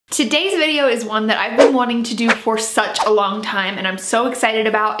Today's video is one that I've been wanting to do for such a long time and I'm so excited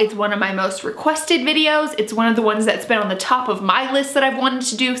about. It's one of my most requested videos. It's one of the ones that's been on the top of my list that I've wanted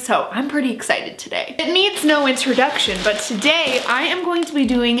to do, so I'm pretty excited today. It needs no introduction, but today I am going to be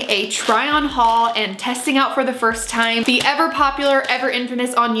doing a try-on haul and testing out for the first time the ever popular, ever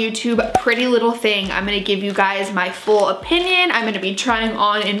infamous on YouTube, Prettylittlething. I'm gonna give you guys my full opinion. I'm gonna be trying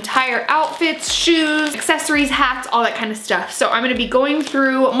on entire outfits, shoes, accessories, hats, all that kind of stuff. So I'm gonna be going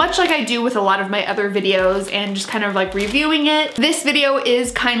through much like I do with a lot of my other videos and just kind of like reviewing it. This video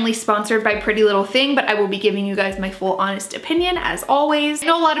is kindly sponsored by Prettylittlething, but I will be giving you guys my full honest opinion as always. I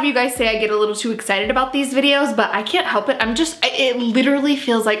know a lot of you guys say I get a little too excited about these videos, but I can't help it. It literally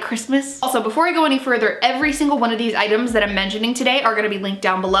feels like Christmas. Also, before I go any further, every single one of these items that I'm mentioning today are gonna be linked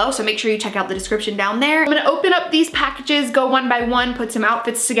down below, so make sure you check out the description down there. I'm gonna open up these packages, go one by one, put some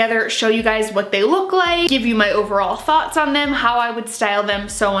outfits together, show you guys what they look like, give you my overall thoughts on them, how I would style them,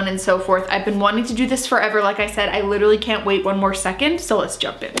 so on and so forth. I've been wanting to do this forever. Like I said, I literally can't wait one more second, so let's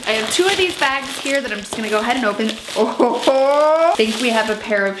jump in. I have two of these bags here that I'm just gonna go ahead and open. Oh, I think we have a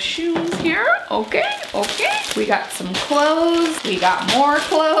pair of shoes here. Okay. We got some clothes. We got more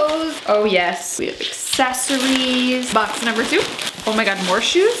clothes. Oh yes, we have accessories. Box number 2. Oh my God, more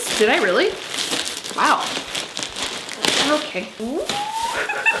shoes? Did I really? Wow. Okay.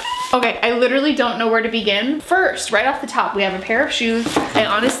 Okay, I literally don't know where to begin. First, right off the top, we have a pair of shoes. I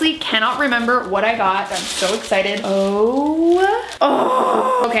honestly cannot remember what I got. I'm so excited. Oh.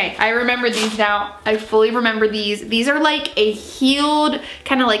 Okay, I remember these now. I fully remember these. These are like a heeled,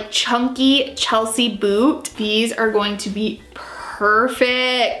 kind of like chunky Chelsea boot. These are going to be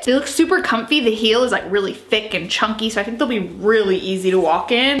perfect. They look super comfy. The heel is like really thick and chunky, so I think they'll be really easy to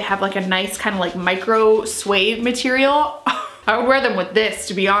walk in. They have like a nice kind of like micro suede material. I would wear them with this,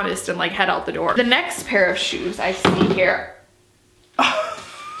 to be honest, and like head out the door. The next pair of shoes I see here.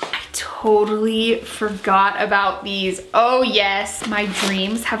 I totally forgot about these. Oh yes, my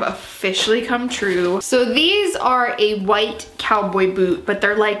dreams have officially come true. So these are a white cowboy boot, but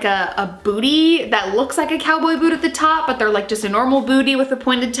they're like a booty that looks like a cowboy boot at the top, but they're like just a normal booty with a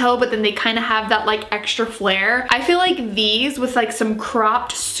pointed toe, but then they kind of have that like extra flare. I feel like these with like some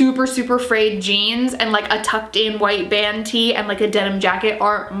cropped super frayed jeans and like a tucked in white band tee and like a denim jacket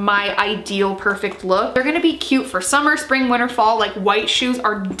are my ideal perfect look. They're gonna be cute for summer, spring, winter, fall. Like white shoes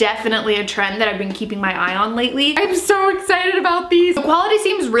are definitely a trend that I've been keeping my eye on lately. I'm so excited about these. The quality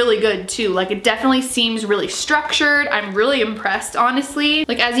seems really good too. Like it definitely seems really structured. I'm really impressed, honestly.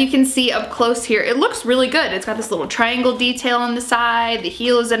 Like as you can see up close here, it looks really good. It's got this little triangle detail on the side. The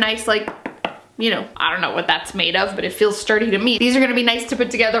heel is a nice like, you know, I don't know what that's made of, but it feels sturdy to me. These are gonna be nice to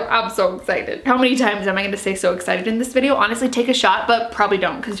put together. I'm so excited. How many times am I gonna say so excited in this video? Honestly, take a shot, but probably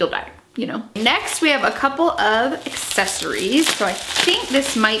don't because you'll die. You know. Next, we have a couple of accessories. So I think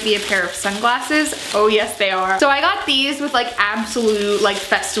this might be a pair of sunglasses. Oh yes, they are. So I got these with like absolute like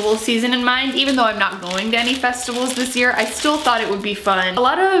festival season in mind. Even though I'm not going to any festivals this year, I still thought it would be fun. A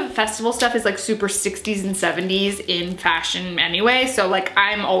lot of festival stuff is like super 60s and 70s in fashion anyway. So like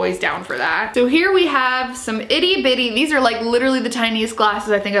I'm always down for that. So here we have some itty bitty. These are like literally the tiniest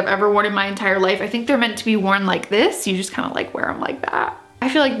glasses I think I've ever worn in my entire life. I think they're meant to be worn like this. You just kind of like wear them like that. I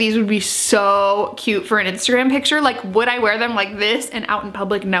feel like these would be so cute for an Instagram picture. Like, would I wear them like this and out in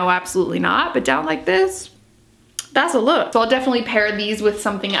public? No, absolutely not. But down like this, that's a look. So I'll definitely pair these with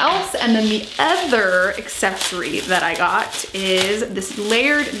something else. And then the other accessory that I got is this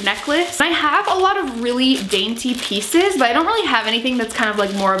layered necklace. I have a lot of really dainty pieces, but I don't really have anything that's kind of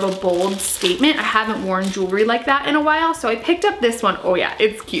like more of a bold statement. I haven't worn jewelry like that in a while, so I picked up this one. Oh yeah,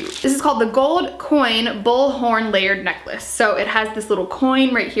 it's cute. This is called the Gold Coin Bullhorn Layered Necklace. So it has this little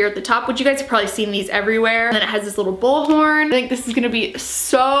coin right here at the top, which you guys have probably seen these everywhere. And then it has this little bullhorn. I think this is gonna be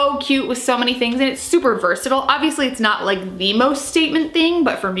so cute with so many things, and it's super versatile. Obviously, it's not like the most statement thing,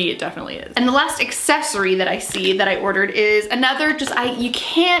 but for me it definitely is. And the last accessory that I see that I ordered is another you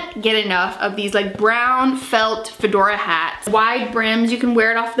can't get enough of these like brown felt fedora hats. Wide brims, you can wear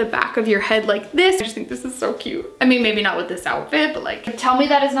it off the back of your head like this. I just think this is so cute. I mean, maybe not with this outfit, but like, tell me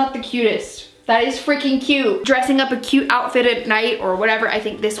that is not the cutest. That is freaking cute. Dressing up a cute outfit at night or whatever, I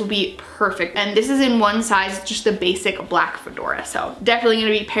think this will be perfect. And this is in one size, just the basic black fedora. So definitely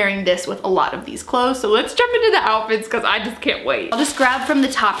gonna be pairing this with a lot of these clothes. So let's jump into the outfits because I just can't wait. I'll just grab from the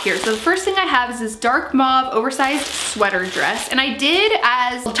top here. So the first thing I have is this dark mauve oversized sweater dress. And I did,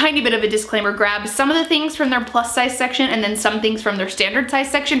 as a tiny bit of a disclaimer, grab some of the things from their plus size section and then some things from their standard size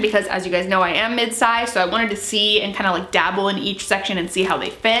section because as you guys know, I am mid-size. So I wanted to see and kind of like dabble in each section and see how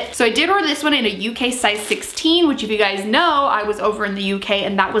they fit. So I did order this one in a UK size 16, which if you guys know, I was over in the UK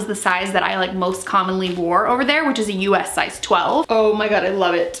and that was the size that I like most commonly wore over there, which is a US size 12. Oh my God, I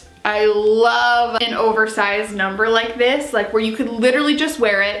love it. I love an oversized number like this, like where you could literally just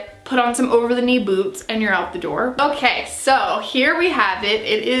wear it, put on some over-the-knee boots, and you're out the door. Okay, so here we have it.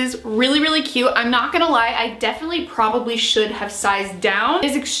 It is really, really cute. I'm not gonna lie, I definitely probably should have sized down.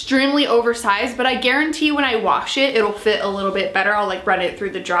 It's extremely oversized, but I guarantee when I wash it, it'll fit a little bit better. I'll like run it through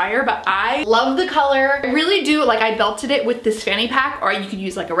the dryer, but I love the color. I really do. Like, I belted it with this fanny pack, or you could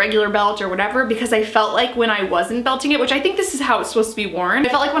use like a regular belt or whatever, because I felt like when I wasn't belting it, which I think this is how it's supposed to be worn, I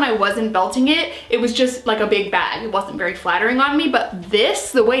felt like when I wasn't belting it, it was just like a big bag. It wasn't very flattering on me, but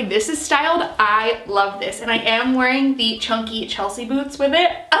this, the way this is styled, I love this. And I am wearing the chunky Chelsea boots with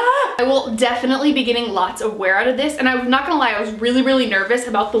it. I will definitely be getting lots of wear out of this. And I'm not gonna lie, I was really, really nervous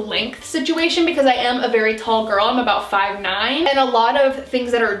about the length situation because I am a very tall girl. I'm about 5'9". And a lot of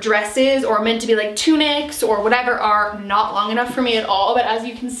things that are dresses or meant to be like tunics or whatever are not long enough for me at all. But as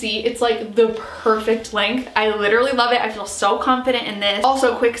you can see, it's like the perfect length. I literally love it. I feel so confident in this.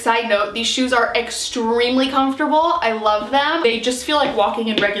 Also, quick side note, these shoes are extremely comfortable. I love them. They just feel like walking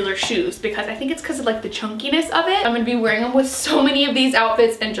in regular shoes because I think it's because of like the chunkiness of it. I'm gonna be wearing them with so many of these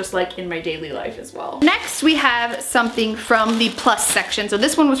outfits and just like in my daily life as well. Next, we have something from the plus section. So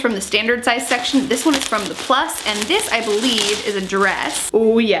this one was from the standard size section. This one is from the plus, and this, I believe, is a dress.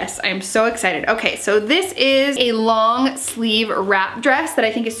 Oh yes, I am so excited. Okay, so this is a long sleeve wrap dress that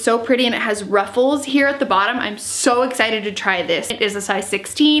I think is so pretty, and it has ruffles here at the bottom. I'm so excited to try this. It is a size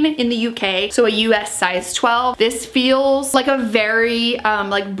 16 in the UK, so a US size 12. This feels like a very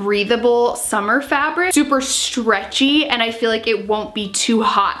like breathable summer fabric, super stretchy, and I feel like it won't be too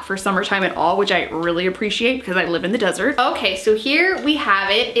hot for summertime at all, which I really appreciate because I live in the desert. Okay, so here we have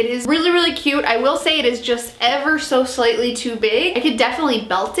it. It is really, really cute. I will say it is just ever so slightly too big. I could definitely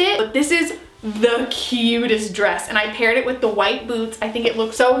belt it, but this is the cutest dress, and I paired it with the white boots. I think it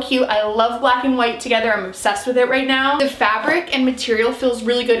looks so cute. I love black and white together. I'm obsessed with it right now. The fabric and material feels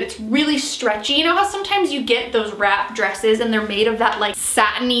really good. It's really stretchy. You know how sometimes you get those wrap dresses and they're made of that like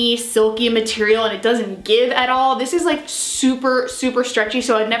satiny, silky material and it doesn't give at all? This is like super, super stretchy,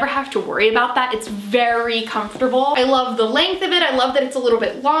 so I'd never have to worry about that. It's very comfortable. I love the length of it. I love that it's a little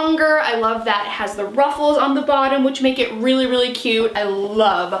bit longer. I love that it has the ruffles on the bottom, which make it really, really cute. I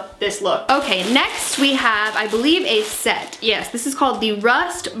love this look. Okay, next we have, I believe, a set. Yes, this is called the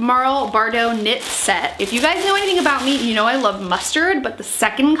Rust Marl Bardo Knit Set. If you guys know anything about me, you know I love mustard, but the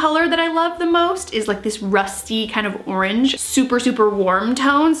second color that I love the most is like this rusty kind of orange, super, super warm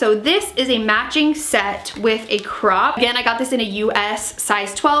tone. So this is a matching set with a crop. Again, I got this in a US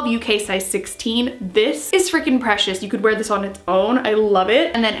size 12, UK size 16. This is freaking precious. You could wear this on its own. I love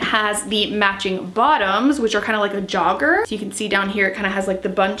it. And then it has the matching bottoms, which are kind of like a jogger. So you can see down here, it kind of has like the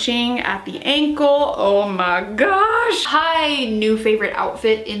bunching at the ankle. Oh my gosh. My new favorite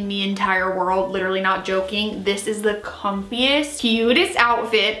outfit in the entire world, literally not joking. This is the comfiest, cutest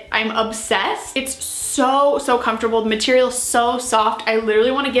outfit. I'm obsessed. It's so comfortable. The material is so soft. I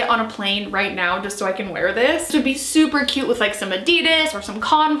literally want to get on a plane right now just so I can wear this. This would be super cute with like some Adidas or some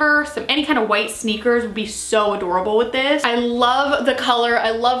Converse, any kind of white sneakers would be so adorable with this. I love the color.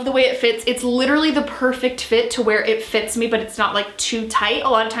 I love the way it fits. It's literally the perfect fit to where it fits me, but it's not like too tight. A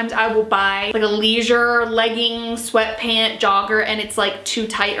lot of times I will buy like a leisure legging, sweatpant, jogger, and it's like too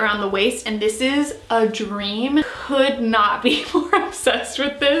tight around the waist, and this is a dream. Could not be more obsessed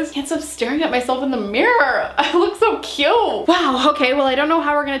with this. Can't stop staring at myself in the mirror. I look so cute. Wow, okay, well I don't know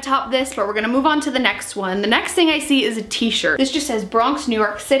how we're gonna top this, but we're gonna move on to the next one. The next thing I see is a t-shirt. This just says Bronx, New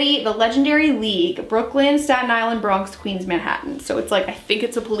York City, the Legendary League, Brooklyn, Staten Island, Bronx, Queens, Manhattan. So it's like, I think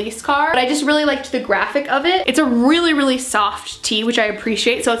it's a police car, but I just really liked the graphic of it. It's a really, really soft tee, which I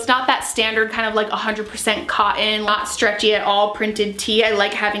appreciate. So it's not that standard kind of like 100% cotton, not stretchy at all printed tee. I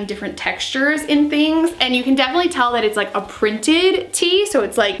like having different textures in things, and you can definitely tell that it's like a printed tee. So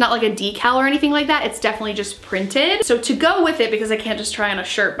it's like not like a decal or anything like that. It's definitely just printed. So to go with it, because I can't just try on a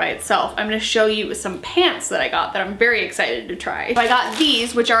shirt by itself, I'm gonna show you some pants that I got that I'm very excited to try. So I got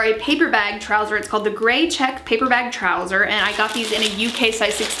these, which are a paper bag trouser. It's called the Gray Check Paper Bag Trouser, and I got these in a UK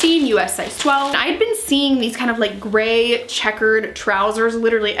size 16, US size 12. And I'd been seeing these kind of like gray checkered trousers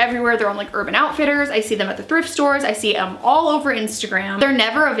literally everywhere. They're on like Urban Outfitters. I see them at the thrift stores. I see them all over Instagram. They're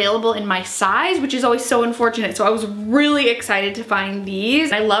never available in my size, which is always so unfortunate. So I was really excited to find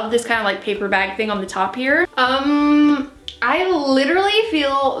these. I love this kind of like paper bag thing on the top here. I literally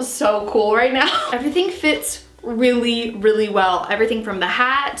feel so cool right now. Everything fits really, really well. Everything from the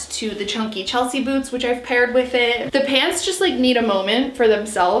hat to the chunky Chelsea boots, which I've paired with it. The pants just like need a moment for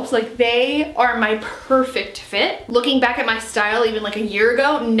themselves. Like they are my perfect fit. Looking back at my style even like a year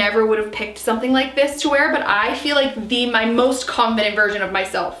ago, never would have picked something like this to wear, but I feel like my most confident version of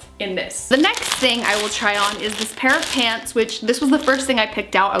myself in this. The next thing I will try on is this pair of pants, which this was the first thing I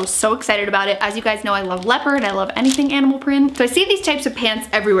picked out. I was so excited about it. As you guys know, I love leopard. I love anything animal print. So I see these types of pants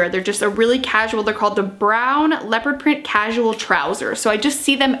everywhere. They're just a really casual. They're called the brown leopard print casual trousers. So I just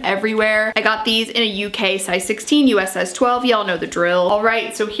see them everywhere. I got these in a UK size 16, US size 12. Y'all know the drill. All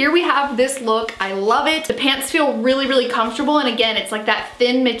right, so here we have this look. I love it. The pants feel really, really comfortable. And again, it's like that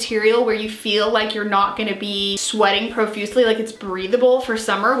thin material where you feel like you're not gonna be sweating profusely, like it's breathable for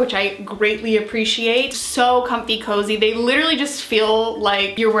summer, which I greatly appreciate. So comfy, cozy. They literally just feel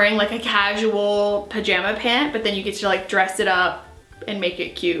like you're wearing like a casual pajama pant, but then you get to like dress it up and make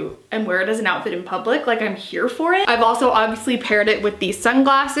it cute and wear it as an outfit in public. Like I'm here for it. I've also obviously paired it with these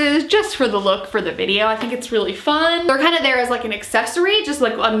sunglasses just for the look for the video. I think it's really fun. They're kind of there as like an accessory, just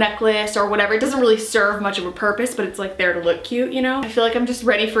like a necklace or whatever. It doesn't really serve much of a purpose, but it's like there to look cute, you know? I feel like I'm just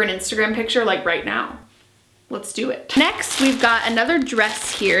ready for an Instagram picture like right now. Let's do it. Next, we've got another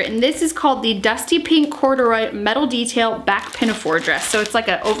dress here, and this is called the Dusty Pink Corduroy Metal Detail Back Pinafore Dress. So it's like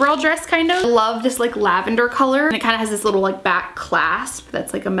an overall dress kind of. I love this like lavender color, and it kind of has this little like back clasp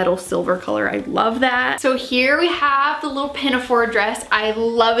that's like a metal silver color. I love that. So here we have the little pinafore dress. I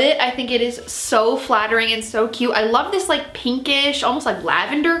love it. I think it is so flattering and so cute. I love this like pinkish, almost like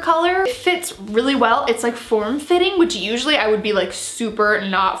lavender color. It fits really well. It's like form-fitting, which usually I would be like super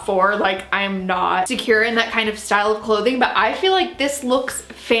not for. Like I'm not secure in that kind of style of clothing, but I feel like this looks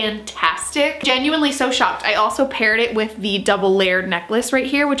fantastic. Genuinely so shocked. I also paired it with the double layered necklace right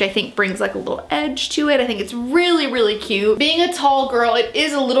here, which I think brings like a little edge to it. I think it's really, really cute. Being a tall girl, it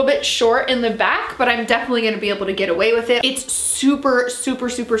is a little bit short in the back, but I'm definitely gonna be able to get away with it. It's super, super,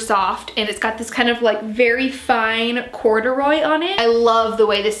 super soft, and it's got this kind of like very fine corduroy on it. I love the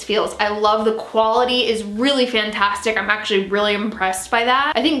way this feels. I love the quality is really fantastic. I'm actually really impressed by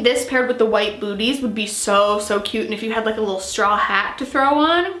that. I think this paired with the white booties would be so cute, and if you had like a little straw hat to throw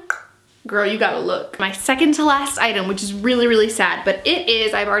on, girl, you gotta look. My second to last item, which is really, really sad, but it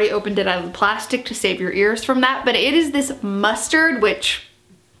is, I've already opened it out of the plastic to save your ears from that, but it is this mustard, which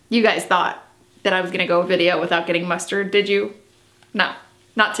you guys thought that I was gonna go video without getting mustard, did you? No,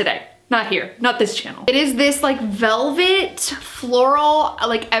 not today. Not here, not this channel. It is this like velvet, floral,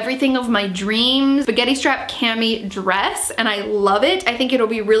 like everything of my dreams, spaghetti strap cami dress, and I love it. I think it'll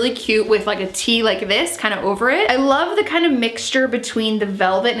be really cute with like a tee like this, kind of over it. I love the kind of mixture between the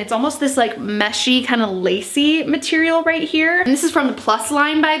velvet, and it's almost this like meshy, kind of lacy material right here. And this is from the Plus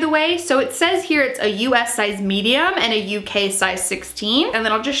line, by the way. So it says here it's a US size medium and a UK size 16. And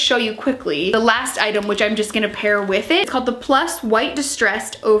then I'll just show you quickly the last item, which I'm just gonna pair with it. It's called the Plus White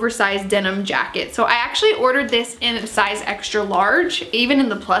Distressed Oversized Denim Jacket. So I actually ordered this in a size extra large, even in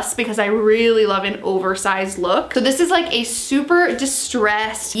the plus, because I really love an oversized look. So this is like a super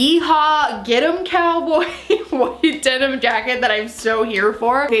distressed, yeehaw, get 'em cowboy white denim jacket that I'm so here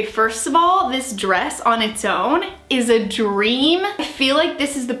for. Okay, first of all, this dress on its own is a dream. I feel like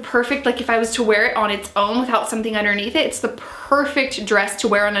this is the perfect, like if I was to wear it on its own without something underneath it, it's the perfect dress to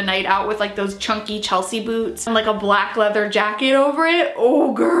wear on a night out with like those chunky Chelsea boots and like a black leather jacket over it.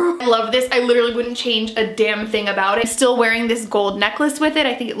 Oh girl, I love this. I literally wouldn't change a damn thing about it. I'm still wearing this gold necklace with it.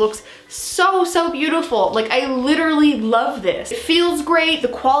 I think it looks so beautiful. Like I literally love this. It feels great. The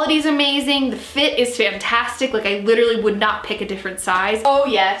quality is amazing. The fit is fantastic. Like I literally would not pick a different size. Oh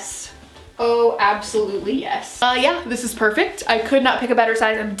yes. Oh, absolutely yes. Yeah, this is perfect. I could not pick a better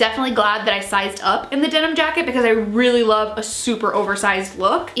size. I'm definitely glad that I sized up in the denim jacket because I really love a super oversized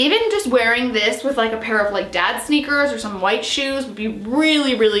look. Even just wearing this with like a pair of like dad sneakers or some white shoes would be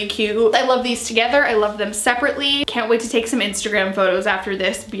really cute. I love these together. I love them separately. Can't wait to take some Instagram photos after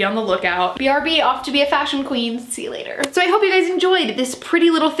this. Be on the lookout. BRB, off to be a fashion queen. See you later. So I hope you guys enjoyed this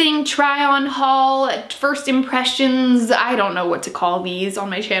Pretty Little Thing try on haul, first impressions. I don't know what to call these on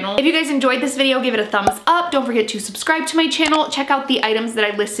my channel. If you guys enjoyed this video, give it a thumbs up. Don't forget to subscribe to my channel. Check out the items that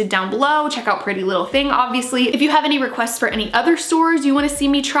I listed down below. Check out Pretty Little Thing, obviously. If you have any requests for any other stores you want to see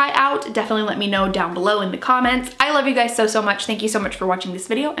me try out, definitely let me know down below in the comments. I love you guys so much. Thank you so much for watching this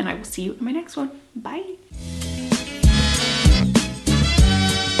video, and I will see you in my next one. Bye.